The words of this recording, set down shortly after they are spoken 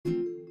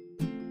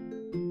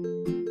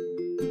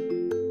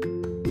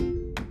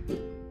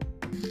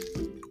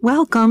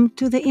Welcome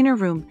to the Inner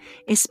Room,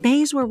 a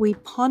space where we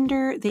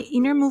ponder the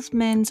inner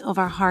movements of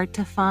our heart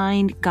to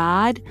find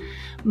God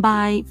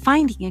by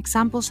finding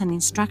examples and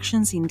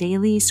instructions in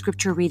daily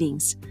scripture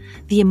readings.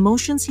 The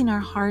emotions in our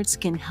hearts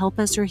can help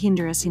us or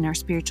hinder us in our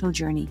spiritual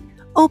journey.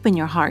 Open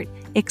your heart,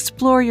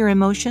 explore your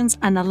emotions,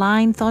 and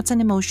align thoughts and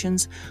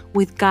emotions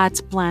with God's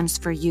plans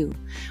for you.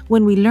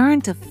 When we learn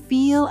to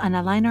feel and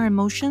align our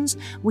emotions,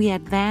 we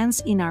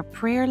advance in our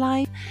prayer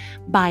life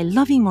by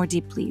loving more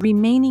deeply,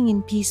 remaining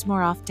in peace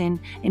more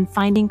often, and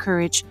finding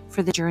courage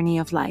for the journey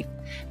of life.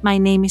 My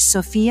name is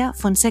Sofia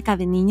Fonseca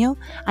de Niño,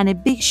 and a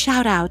big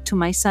shout out to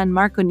my son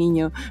Marco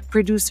Niño,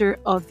 producer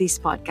of this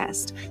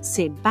podcast.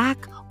 Sit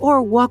back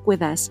or walk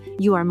with us.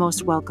 You are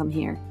most welcome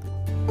here.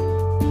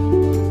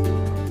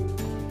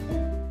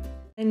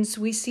 And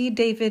we see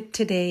David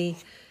today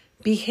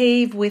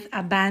behave with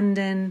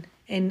abandon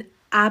and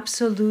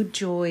absolute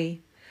joy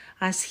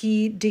as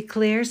he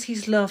declares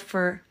his love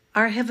for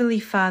our Heavenly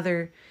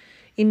Father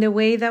in the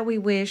way that we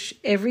wish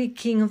every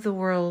king of the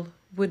world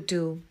would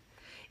do.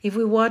 If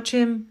we watch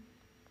him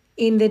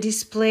in the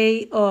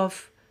display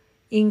of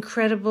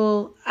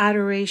incredible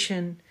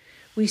adoration,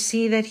 we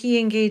see that he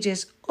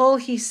engages all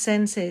his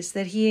senses,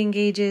 that he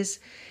engages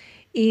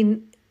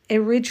in a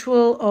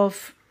ritual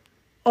of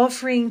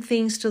offering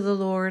things to the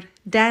Lord,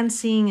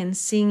 dancing and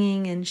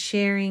singing and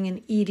sharing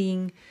and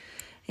eating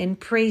and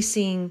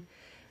praising.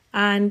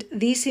 And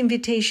this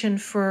invitation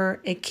for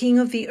a king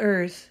of the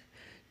earth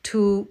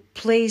to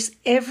place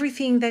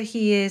everything that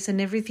he is and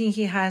everything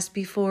he has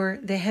before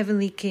the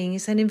heavenly king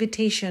is an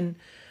invitation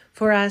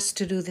for us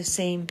to do the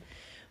same.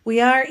 We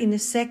are in the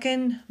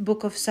second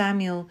book of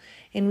Samuel,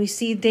 and we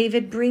see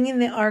David bringing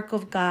the ark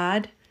of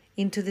God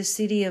into the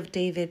city of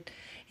David.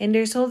 And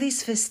there's all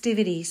these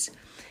festivities.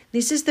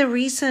 This is the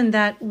reason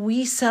that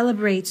we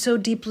celebrate so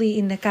deeply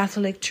in the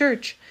Catholic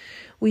Church.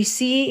 We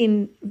see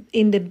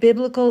in the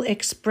biblical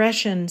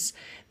expressions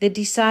the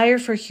desire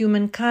for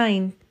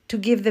humankind to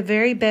give the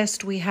very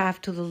best we have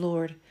to the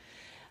Lord.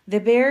 The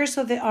bearers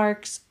of the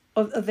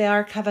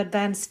ark have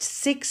advanced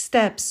 6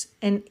 steps,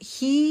 and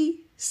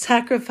he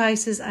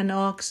sacrifices an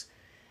ox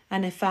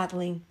and a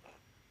fatling.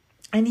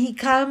 And he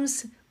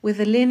comes with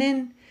a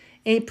linen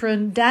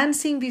apron,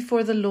 dancing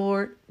before the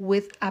Lord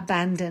with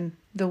abandon.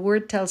 The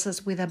word tells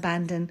us with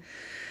abandon.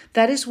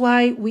 That is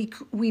why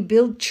we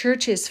build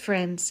churches,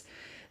 friends,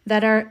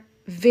 that are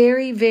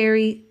very,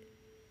 very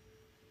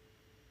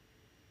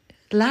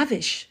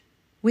lavish.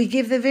 We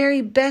give the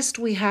very best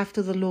we have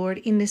to the Lord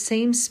in the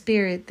same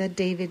spirit that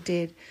David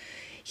did.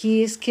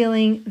 He is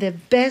killing the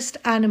best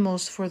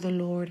animals for the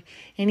Lord,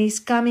 and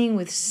he's coming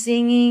with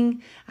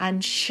singing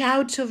and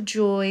shouts of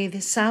joy, the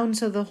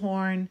sounds of the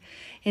horn,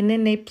 and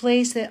then they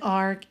place the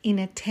ark in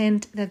a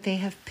tent that they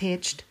have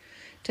pitched.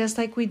 Just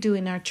like we do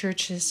in our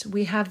churches,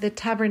 we have the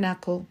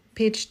tabernacle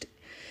pitched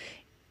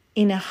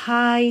in a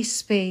high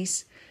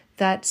space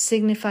that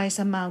signifies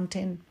a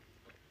mountain.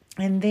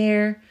 And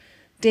there,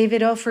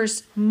 David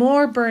offers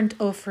more burnt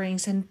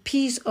offerings and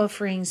peace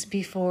offerings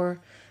before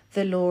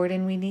the Lord.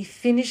 And when he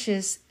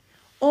finishes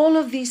all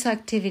of this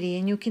activity,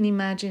 and you can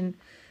imagine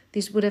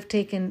this would have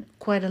taken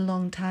quite a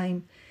long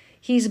time,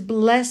 he's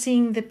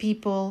blessing the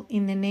people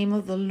in the name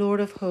of the Lord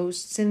of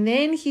hosts. And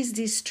then he's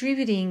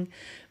distributing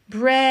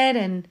bread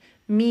and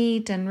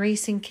meat and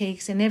raisin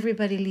cakes, and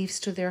everybody leaves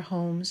to their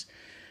homes,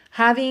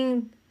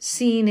 having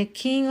seen a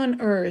king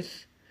on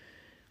earth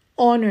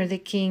honor the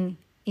king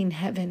in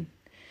heaven.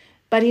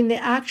 But in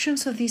the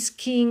actions of this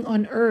king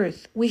on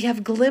earth, we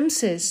have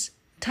glimpses,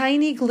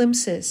 tiny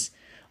glimpses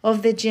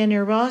of the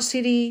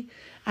generosity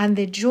and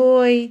the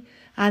joy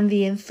and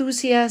the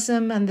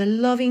enthusiasm and the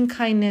loving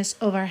kindness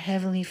of our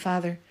Heavenly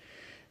Father.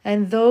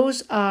 And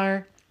those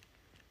are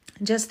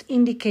just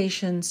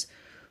indications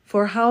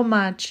for how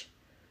much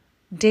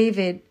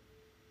David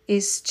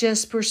is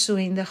just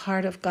pursuing the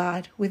heart of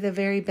God with the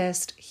very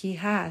best he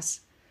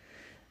has.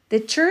 The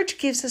church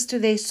gives us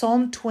today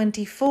Psalm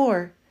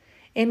 24,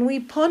 and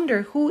we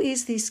ponder, who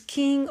is this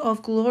King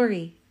of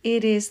glory?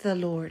 It is the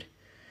Lord.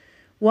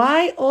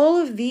 Why all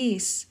of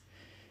these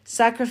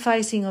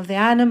sacrificing of the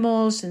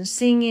animals and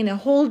singing a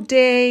whole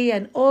day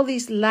and all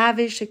these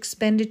lavish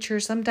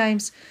expenditures?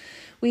 Sometimes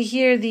we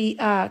hear the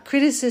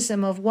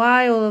criticism of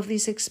why all of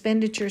these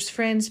expenditures,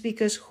 friends,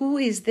 because who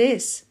is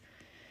this?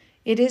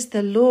 It is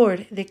the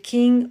Lord, the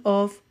King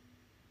of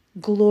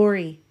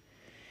glory.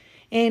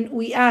 And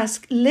we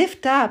ask,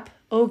 lift up,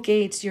 O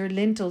gates, your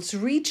lintels.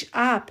 Reach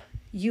up,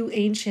 you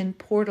ancient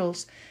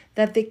portals,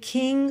 that the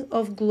King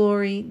of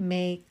glory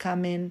may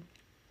come in.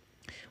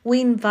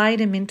 We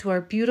invite him into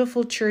our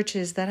beautiful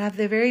churches that have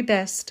the very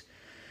best.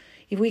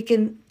 If we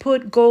can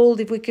put gold,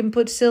 if we can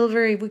put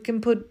silver, if we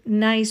can put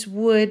nice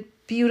wood,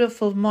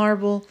 beautiful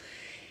marble,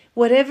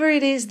 whatever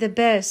it is, the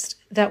best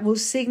that will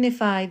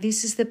signify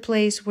this is the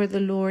place where the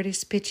Lord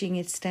is pitching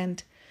its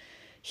tent.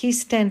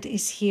 His tent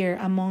is here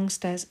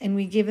amongst us, and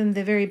we give him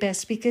the very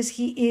best because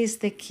he is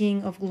the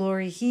King of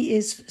glory. He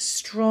is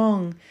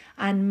strong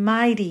and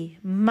mighty,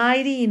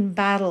 mighty in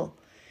battle.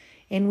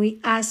 And we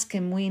ask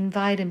him, we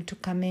invite him to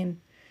come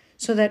in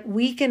so that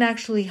we can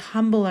actually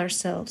humble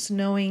ourselves,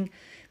 knowing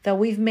that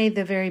we've made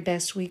the very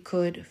best we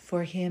could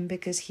for him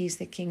because he's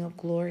the King of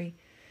glory.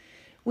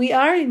 We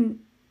are in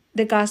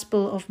the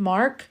Gospel of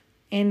Mark,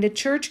 and the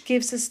church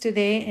gives us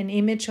today an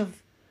image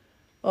of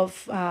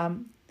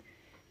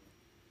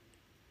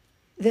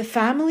the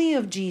family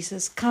of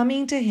Jesus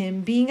coming to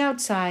him, being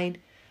outside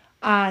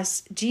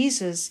as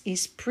Jesus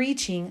is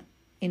preaching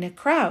in a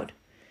crowd.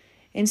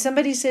 And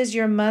somebody says,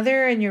 your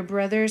mother and your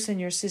brothers and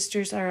your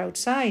sisters are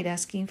outside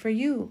asking for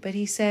you. But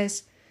he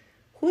says,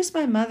 who is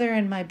my mother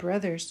and my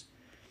brothers?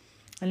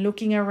 And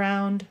looking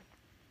around,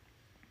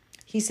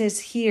 he says,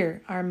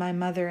 here are my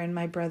mother and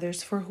my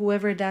brothers. For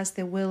whoever does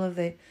the will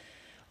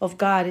of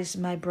God is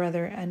my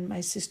brother and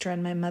my sister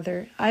and my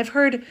mother. I've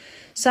heard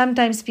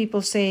sometimes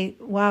people say,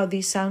 wow,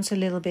 this sounds a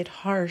little bit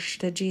harsh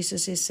that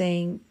Jesus is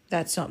saying,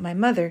 that's not my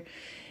mother.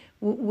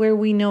 Where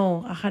we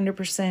know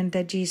 100%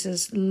 that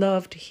Jesus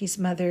loved his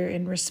mother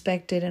and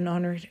respected and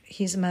honored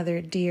his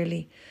mother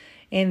dearly,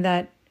 and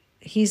that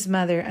his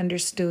mother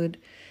understood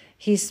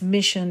his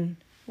mission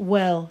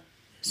well,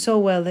 so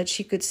well that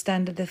she could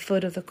stand at the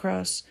foot of the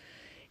cross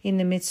in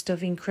the midst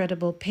of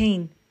incredible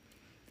pain.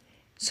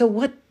 So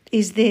what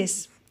is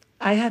this?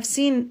 I have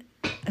seen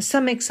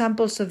some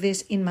examples of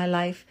this in my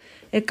life.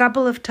 A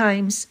couple of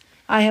times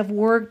I have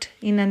worked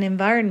in an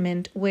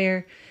environment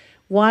where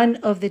one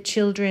of the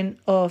children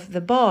of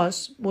the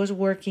boss was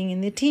working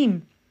in the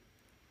team.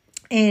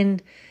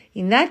 And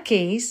in that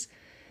case,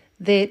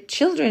 the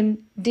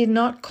children did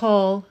not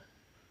call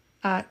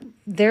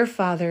their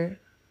father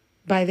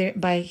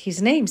by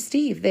his name,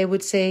 Steve. They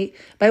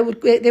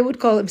would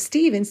call him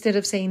Steve instead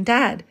of saying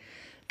Dad,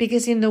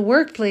 because in the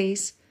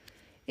workplace,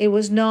 it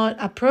was not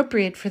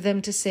appropriate for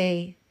them to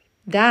say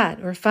Dad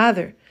or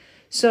Father.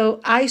 So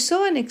I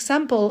saw an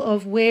example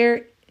of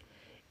where,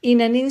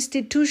 in an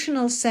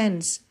institutional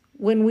sense,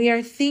 when we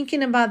are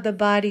thinking about the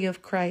body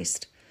of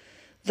Christ,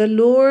 the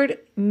Lord,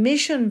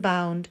 mission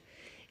bound,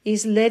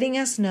 is letting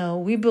us know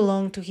we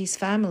belong to his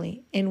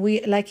family. And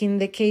we, like in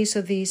the case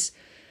of these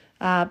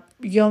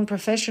young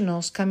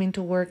professionals coming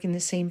to work in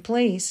the same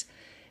place,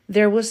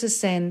 there was a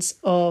sense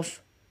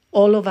of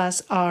all of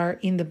us are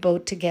in the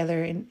boat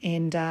together,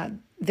 and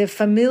the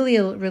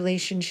familial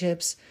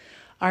relationships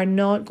are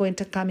not going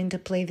to come into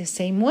play the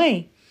same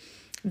way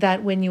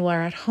that when you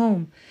are at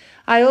home.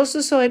 I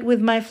also saw it with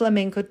my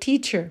flamenco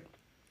teacher,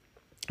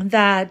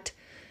 that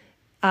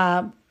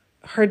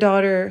her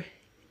daughter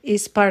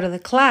is part of the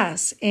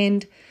class,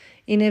 and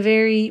in a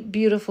very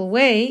beautiful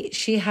way,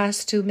 she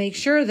has to make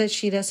sure that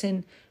she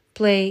doesn't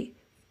play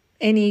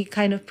any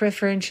kind of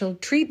preferential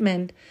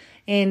treatment,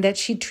 and that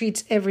she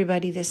treats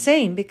everybody the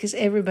same because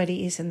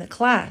everybody is in the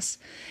class.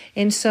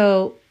 And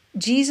so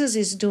Jesus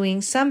is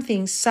doing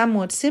something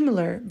somewhat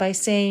similar by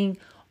saying,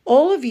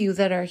 all of you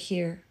that are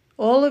here,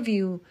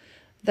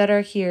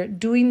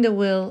 doing the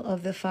will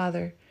of the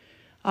Father,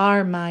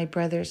 are my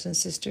brothers and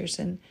sisters.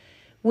 And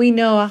we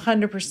know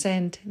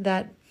 100%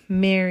 that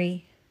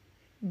Mary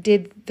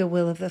did the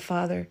will of the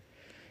Father.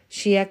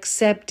 She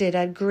accepted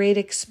at great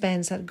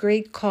expense, at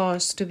great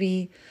cost, to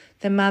be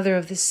the mother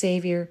of the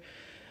Savior,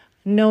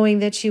 knowing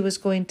that she was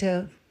going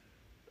to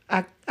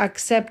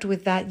accept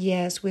with that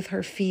yes, with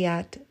her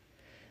fiat,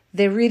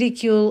 the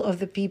ridicule of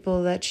the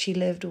people that she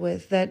lived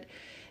with, that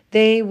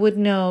they would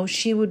know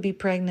she would be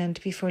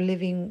pregnant before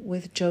living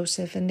with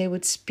Joseph, and they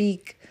would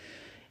speak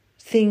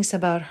things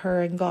about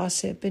her and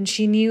gossip. And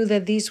she knew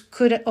that these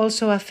could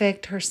also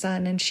affect her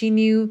son. And she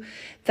knew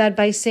that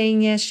by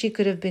saying yes, she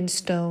could have been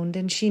stoned.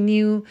 And she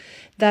knew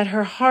that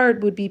her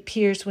heart would be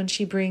pierced when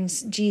she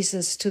brings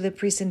Jesus to the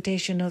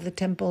presentation of the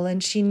temple.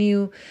 And she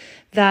knew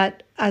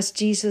that as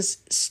Jesus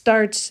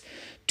starts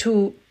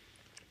to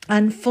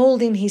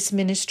unfold in his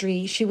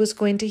ministry, she was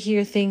going to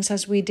hear things,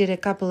 as we did a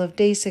couple of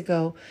days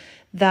ago,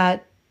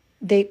 that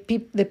the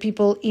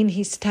people in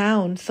his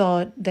town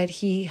thought that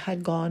he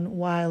had gone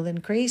wild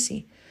and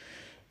crazy.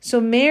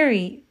 So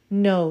Mary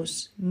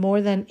knows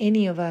more than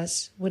any of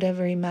us would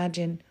ever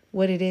imagine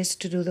what it is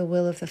to do the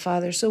will of the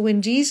Father. So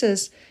when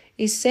Jesus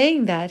is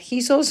saying that,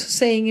 he's also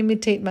saying,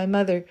 imitate my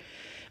mother,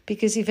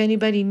 because if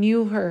anybody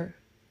knew her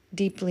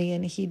deeply,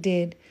 and he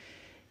did,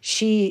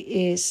 she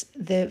is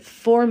the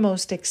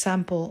foremost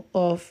example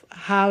of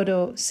how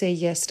to say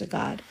yes to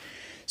God.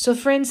 So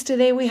friends,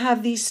 today we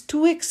have these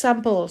two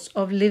examples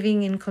of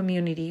living in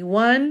community.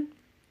 One,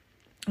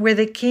 where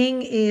the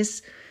king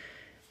is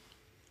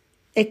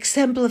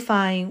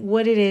exemplifying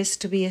what it is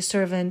to be a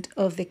servant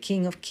of the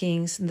King of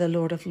Kings and the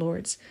Lord of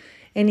Lords.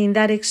 And in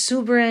that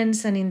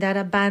exuberance and in that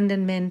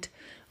abandonment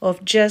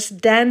of just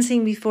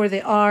dancing before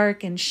the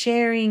ark and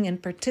sharing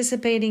and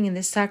participating in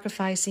the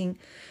sacrificing,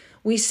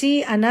 we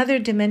see another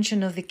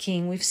dimension of the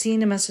king. We've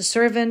seen him as a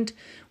servant.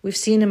 We've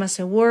seen him as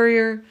a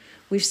warrior.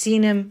 We've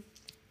seen him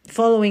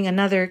following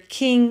another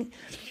king.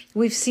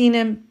 We've seen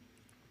him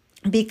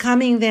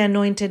becoming the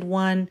anointed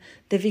one,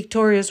 the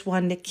victorious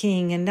one, the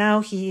king. And now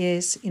he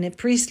is in a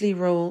priestly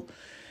role,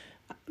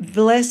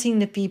 blessing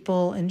the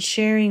people and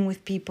sharing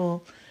with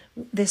people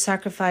the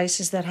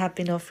sacrifices that have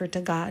been offered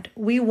to God.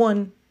 We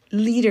want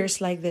leaders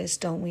like this,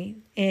 don't we?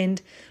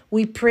 And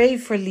we pray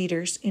for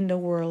leaders in the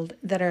world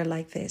that are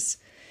like this.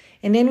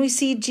 And then we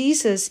see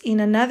Jesus in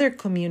another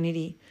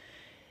community,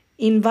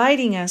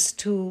 inviting us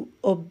to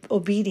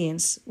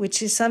obedience,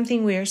 which is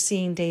something we are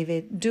seeing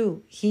David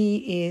do.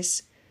 He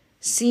is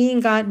seeing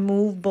God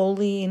move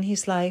boldly in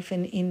his life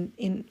and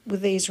in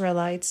with the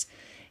Israelites,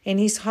 and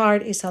his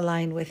heart is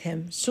aligned with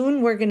him.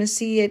 Soon we're going to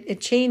see a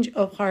change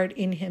of heart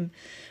in him,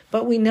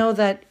 but we know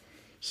that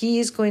he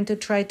is going to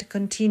try to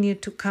continue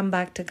to come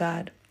back to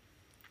God.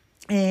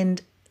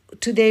 And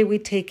today we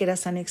take it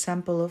as an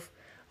example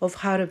of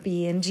how to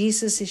be, and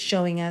Jesus is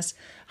showing us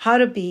how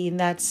to be in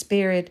that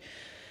spirit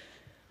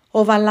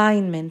of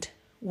alignment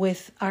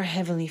with our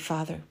Heavenly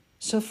Father.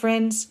 So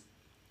friends,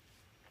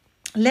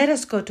 let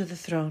us go to the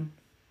throne.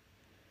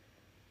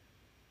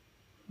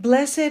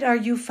 Blessed are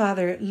you,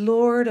 Father,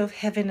 Lord of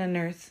heaven and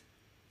earth,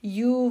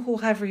 you who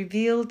have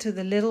revealed to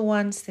the little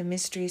ones the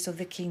mysteries of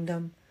the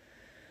kingdom.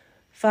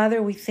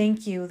 Father, we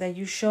thank you that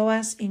you show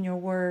us in your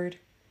word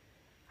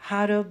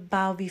how to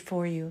bow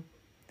before you,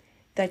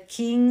 that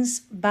kings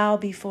bow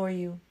before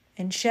you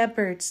and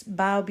shepherds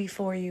bow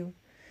before you.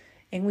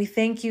 And we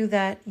thank you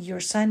that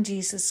your Son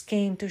Jesus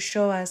came to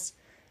show us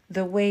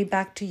the way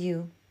back to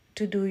you,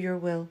 to do your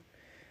will.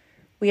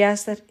 We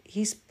ask that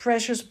his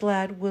precious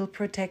blood will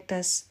protect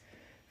us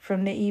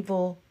from the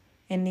evil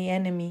and the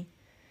enemy,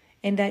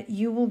 and that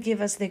you will give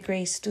us the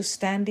grace to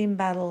stand in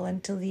battle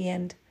until the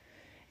end,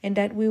 and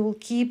that we will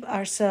keep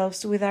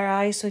ourselves with our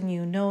eyes on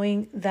you,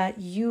 knowing that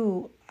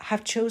you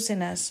have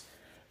chosen us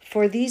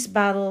for this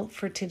battle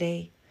for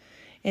today,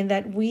 and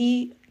that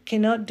we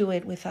cannot do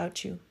it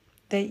without you,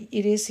 that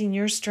it is in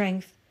your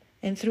strength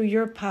and through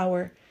your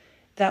power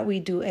that we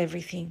do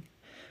everything.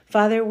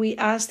 Father, we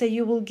ask that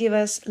you will give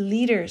us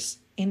leaders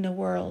in the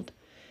world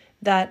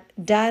that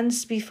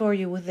dance before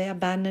you with the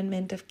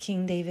abandonment of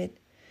King David,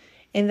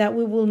 and that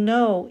we will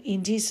know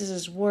in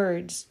Jesus'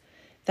 words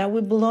that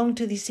we belong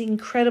to this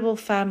incredible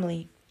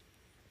family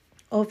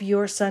of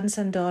your sons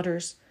and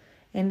daughters,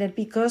 and that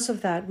because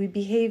of that we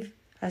behave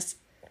as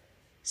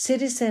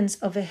citizens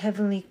of a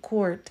heavenly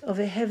court, of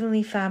a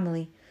heavenly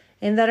family,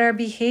 and that our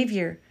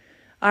behavior,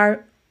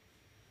 our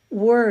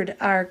word,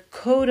 our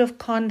code of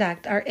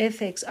conduct, our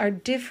ethics are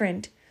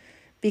different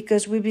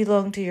because we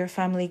belong to your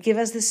family. Give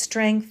us the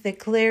strength, the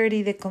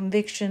clarity, the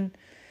conviction,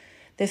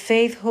 the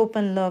faith, hope,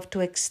 and love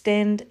to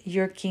extend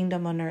your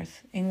kingdom on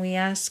earth. And we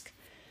ask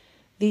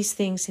these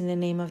things in the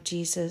name of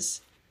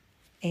Jesus.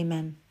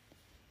 Amen.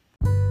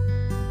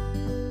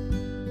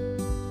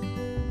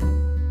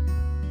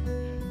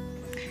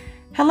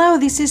 Hello,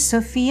 this is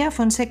Sofia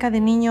Fonseca de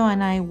Niño,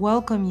 and I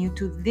welcome you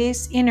to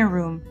this Inner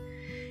Room.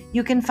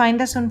 You can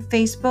find us on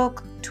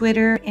Facebook,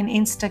 Twitter, and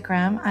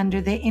Instagram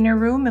under the Inner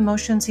Room,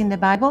 Emotions in the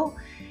Bible,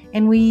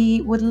 and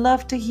we would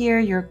love to hear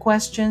your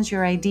questions,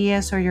 your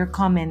ideas, or your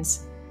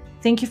comments.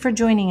 Thank you for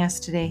joining us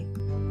today.